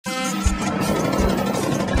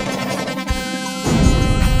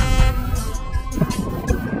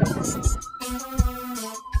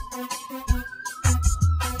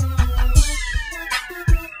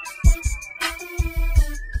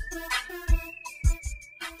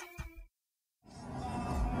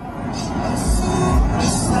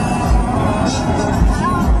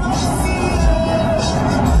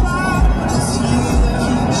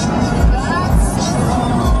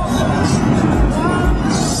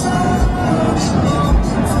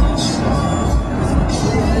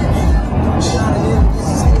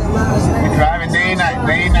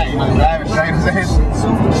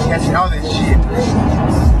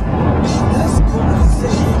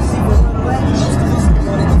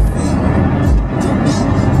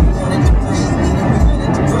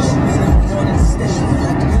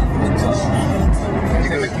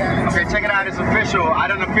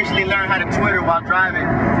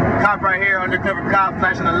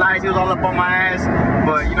lights, he was all up on my ass.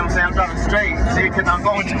 But you know what I'm saying, I'm driving straight, see, because I'm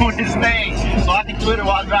going doing this thing. So I can Twitter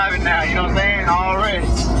while driving now, you know what I'm saying? Already.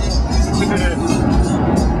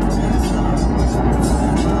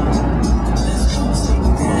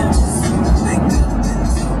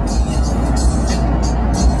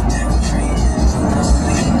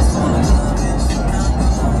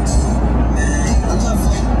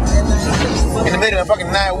 In the middle of the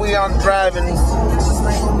fucking night, we on driving.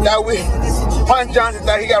 Now Juan Johnson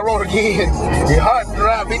thought he got rolled again. He hard to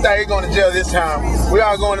drive. He thought he going to jail this time. We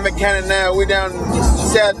all going to mechanic now. We down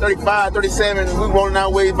south 35, 37. We rolling our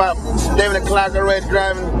way about 11 o'clock already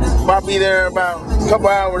driving. I'll be there about a couple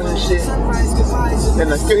hours and shit.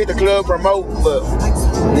 And I still hit the club promote, but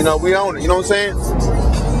you know, we own it. You know what I'm saying?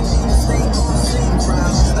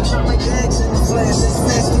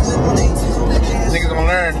 Niggas gonna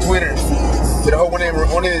learn Twitter. But I hope one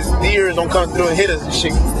of his deers don't come through and hit us and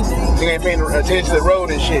shit. They ain't paying attention to the road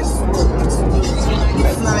and shit.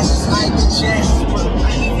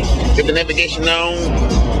 Get the navigation on.